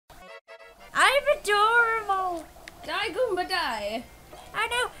I'm adorable. Die, Goomba, die. I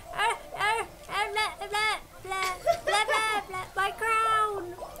know. Blah, blah, blah, blah, blah, blah, my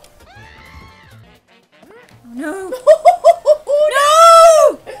crown. Oh, no.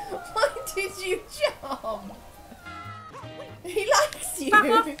 No! Why did you jump? He likes you. Fuck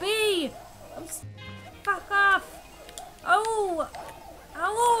off, B. Fuck off. Oh.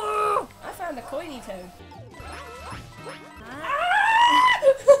 Oh. I found a coiny toad.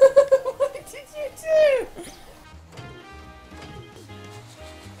 What did you do?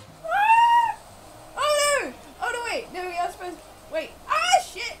 Oh no! Oh no, wait. No, we are supposed to... Wait. Ah,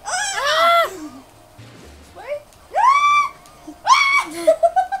 shit! Ah! Wait. Ah! Ah!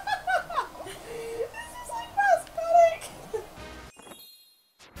 This is like mass panic.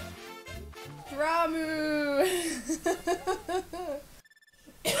 Dramu.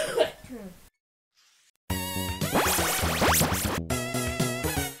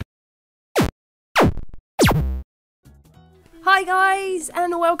 Hi guys,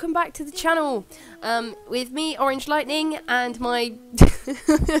 and welcome back to the channel. With me, Orange Lightning, and my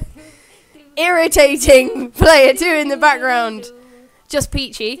irritating player 2 in the background,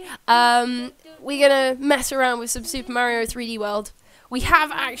 JustPeachy. We're gonna mess around with some Super Mario 3D World. We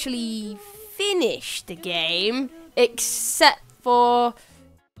have actually finished the game, except for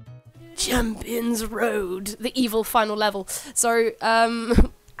Champions Road, the evil final level. So,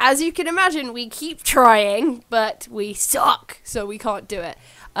 as you can imagine, we keep trying, but we suck, so we can't do it.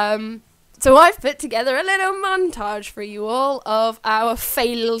 So I've put together a little montage for you all of our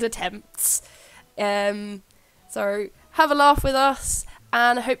failed attempts. So have a laugh with us,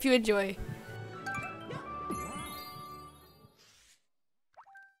 and I hope you enjoy.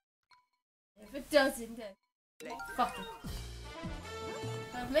 If it doesn't, then fuck it.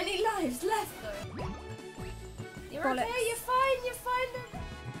 How many lives left, though? You're Bollocks. okay, you're fine, you're fine.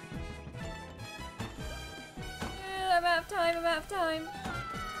 I'm out of time, I'm out of time.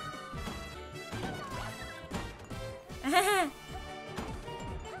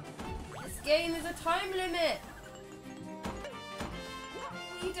 This game is a time limit.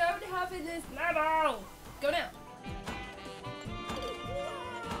 We don't have in this level. Go now.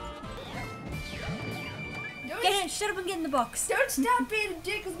 Get in, shut up and get in the box. Don't stop being a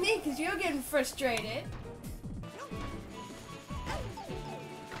dick with me, because you're getting frustrated.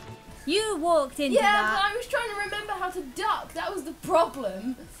 You walked into Yeah, that. but I was trying to remember how to duck. That was the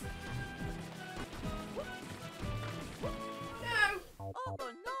problem. No. Oh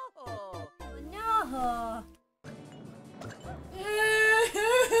no.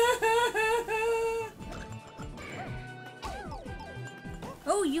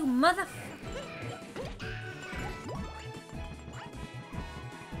 Oh, you mother.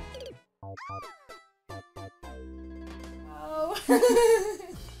 Oh.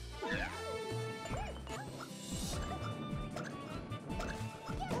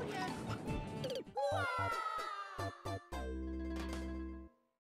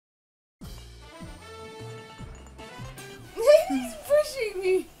 He's pushing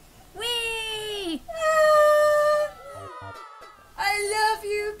me. Whee! Ah, I love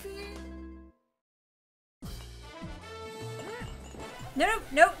you, Pete. No,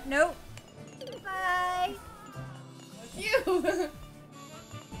 no, no. Bye. Fuck you.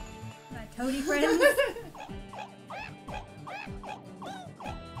 My toady friends.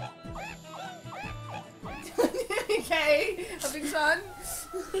 Okay, having fun.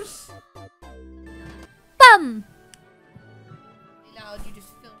 Bum! Now you just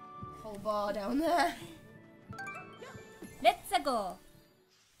fill the whole bar down there. Let's go.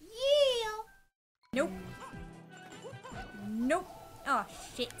 Yeah. Nope. Nope. Oh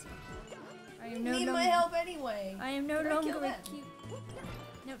shit. I am no Need longer. my help anyway. I am no Can I longer kill a them? cute.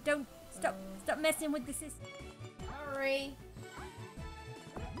 No, don't. Stop. Stop messing with the system. Sorry.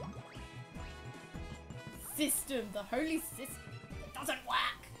 System, the holy system. It doesn't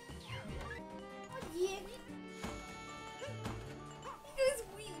work. Oh yeah. You guys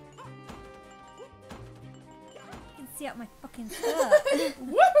weak. I can see out my fucking skirt.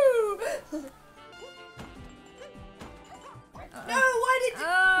 Woohoo! No, why did you?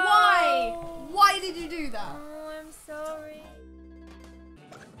 Why? Oh. Why did you do that? Oh, I'm sorry.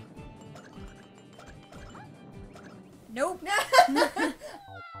 Nope. You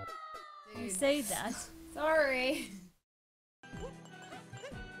Dude, say that. sorry.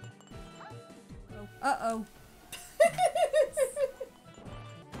 Oh. Uh-oh.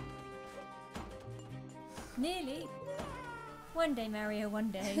 Nearly. One day, Mario, one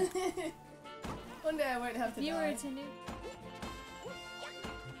day. One day I won't have to You were die. a new.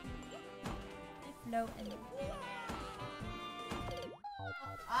 Float and.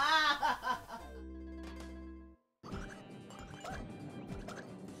 Ah!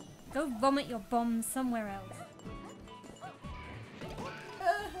 Go vomit your bombs somewhere else.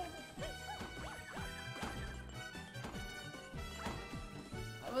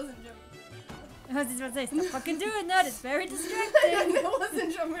 I wasn't jumping. I was just about to say, stop fucking doing that. It's very distracting. I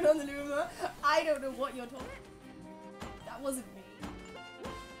wasn't jumping on the Luma. I don't know what you're talking about. That wasn't me.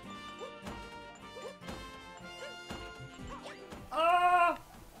 Oh!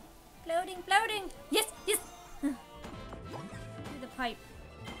 Floating, floating. Yes, yes. Through the pipe.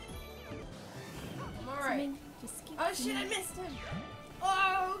 I'm alright. Just keep Oh shit, I moving. missed him.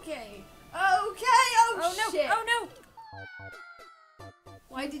 Oh, okay. Okay, oh, Oh no, shit. oh no.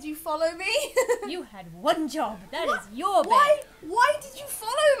 Why did you follow me? You had one job. That is your bit. Why did you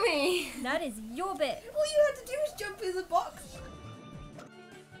follow me? That is your bit. All you had to do was jump in the box.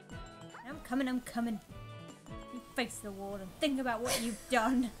 I'm coming, I'm coming. You face the wall and think about what you've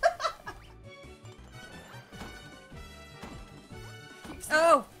done.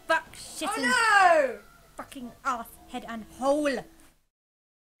 Oh, fuck, shit. Oh no! Fucking ass, head and hole.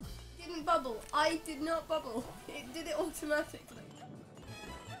 Didn't bubble. I did not bubble. It did it automatically.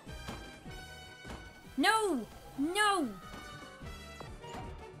 No, no.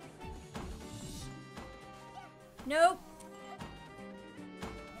 Nope.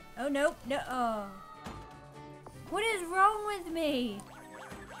 Oh, nope, no. Oh. What is wrong with me?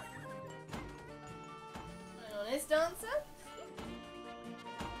 An honest answer?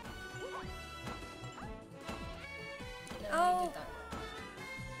 No, Oh. you did that.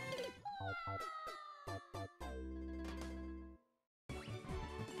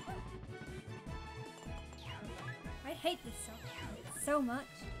 I hate this song so much.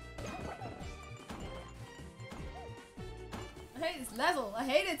 I hate this level. I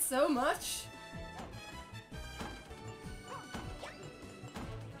hate it so much.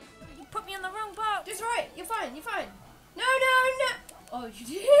 You put me on the wrong box. Just right. You're fine. You're fine. No, no, no. Oh, you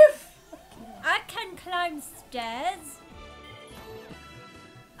did. I can climb stairs.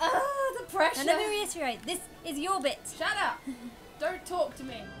 Ah, the pressure. And let me reiterate, this is your bit. Shut up. Don't talk to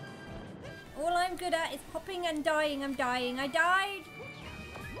me. All I'm good at is hopping and dying. I'm dying. I died.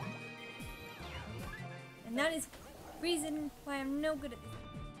 And that is reason why I'm no good at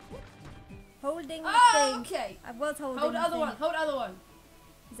this. Holding the Oh, thing. okay. I was holding Hold the other thing. one. Hold other one.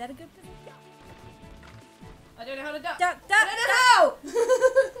 Is that a good position? I don't know how to duck. Duck, duck, I don't know how.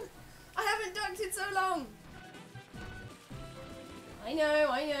 I haven't ducked in so long. I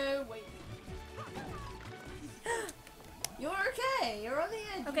know. Wait. You're okay. You're on the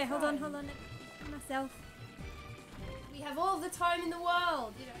edge. Okay, You're hold fine. on. Myself. We have all the time in the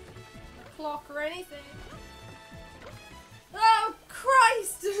world. You know, a clock or anything. Oh,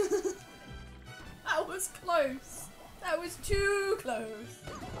 Christ! That was close. That was too close.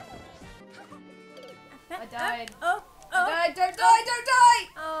 I died. Oh. I died. Don't die. Don't die.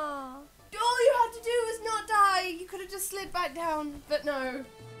 Oh. All you had to do was not die. You could have just slid back down, but no.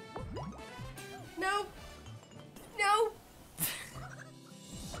 No. No.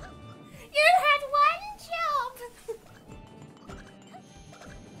 You had one job.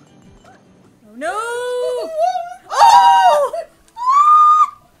 Oh no! Oh!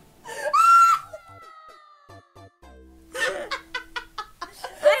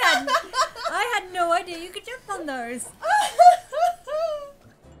 I had no idea you could jump on those.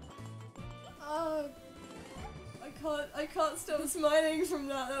 Oh, I can't stop smiling from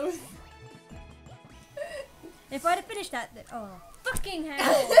that. That was. If I'd have finished that, oh, fucking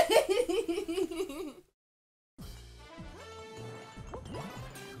hell!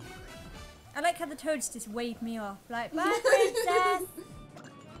 I like how the toads just wave me off, like, bye, princess!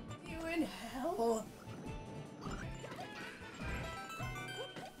 You in hell?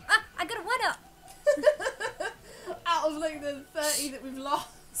 Ah, I got a 1-up! Out of like the 30 that we've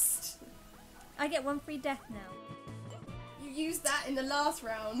lost. I get 1 free death now. You used that in the last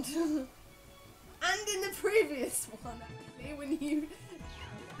round. And in the previous one, actually, when you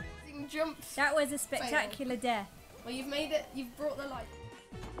jumped. That was a spectacular death. Well, you've made it. You've brought the light.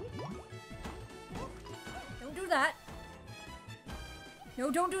 Don't do that. No,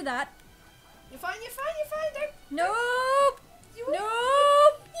 don't do that. You're fine. You're fine. You're fine. Don't. Nope! You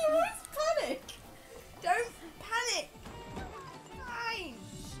Nope! You always panic. Don't panic. Fine.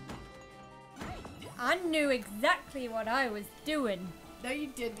 I knew exactly what I was doing. No, you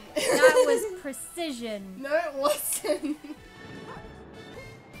didn't. That was precision. No, it wasn't.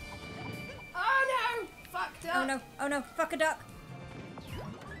 Oh no! Fucked up. Oh no, oh no, fuck a duck.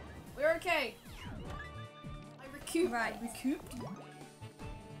 We're okay. I recouped. Right. I recouped.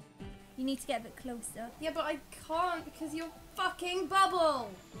 You need to get a bit closer. Yeah, but I can't because you're fucking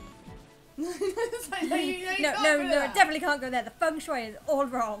bubble. It's like, no, you No, can't no, put it no, there. it definitely can't go there. The feng shui is all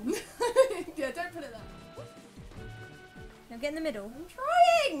wrong. Yeah, don't put it there. Now get in the middle. I'm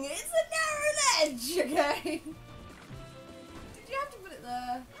trying! It's a narrow ledge, okay? Did you have to put it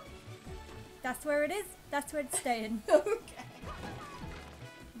there? That's where it is. That's where it's staying. Okay.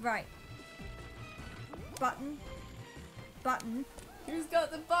 Right. Button. Button. Who's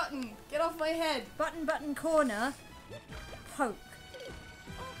got the button? Get off my head. Button, button, corner. Poke.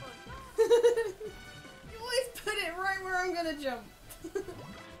 You always put it right where I'm gonna jump.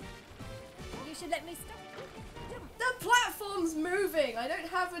 You should let me stop. Jump. The platform's moving. I don't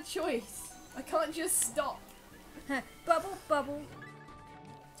have a choice. I can't just stop. Bubble, bubble.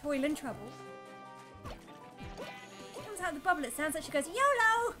 Toil and trouble. She comes out of the bubble. It sounds like she goes,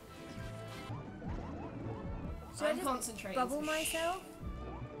 YOLO! Should I I'm just concentrating. bubble myself?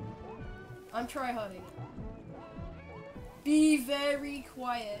 I'm tryharding. Be very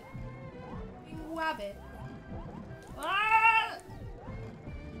quiet. Be wabbit. Ah!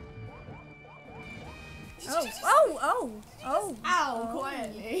 Oh. Ow, Oh.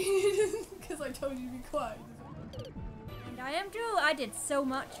 quietly. Because I told you to be quiet. And I am too. I did so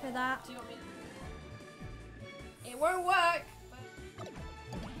much for that. Do you want me to... It won't work.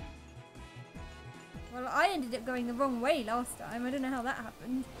 Well, I ended up going the wrong way last time. I don't know how that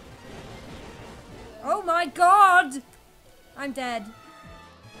happened. Oh my god! I'm dead.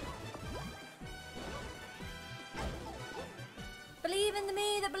 Believe in the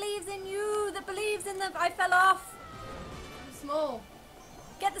me that believes in you, that believes in the... I fell off. I'm small.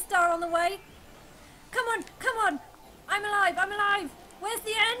 Get the star on the way. Come on, come on. I'm alive, I'm alive. Where's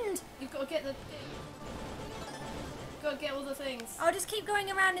the end? You've got to get the thing. You've got to get all the things. I'll just keep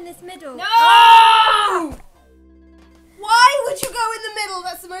going around in this middle. No! Oh! Why would you go in the middle?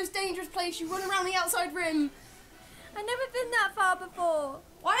 That's the most dangerous place. You run around the outside rim. I've never been that far before.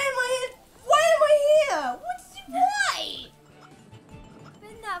 Why am I here? Why am I here? Why? I've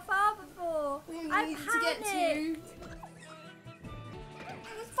been that far before. We I needed to get to. panicked.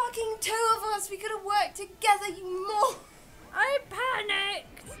 There was fucking 2 of us. We could have worked together, you more. I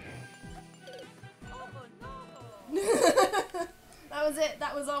panicked. That was it.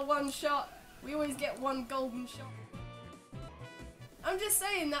 That was our one shot. We always get one golden shot. I'm just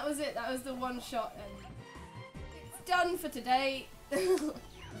saying that was it. That was the one shot. And it's done for today. I've never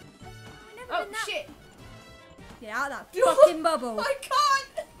Oh been that... shit. Get out of that fucking bubble. I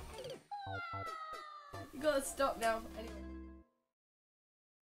can't. You gotta stop now. Anyway.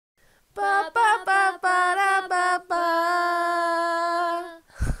 Ba ba ba ba da ba ba.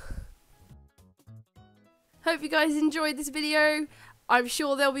 Hope you guys enjoyed this video. I'm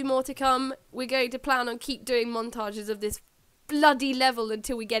sure there'll be more to come. We're going to plan on keep doing montages of this bloody level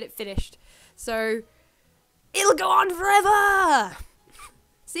until we get it finished. So it'll go on forever.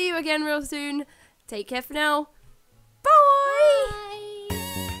 See you again real soon. Take care for now.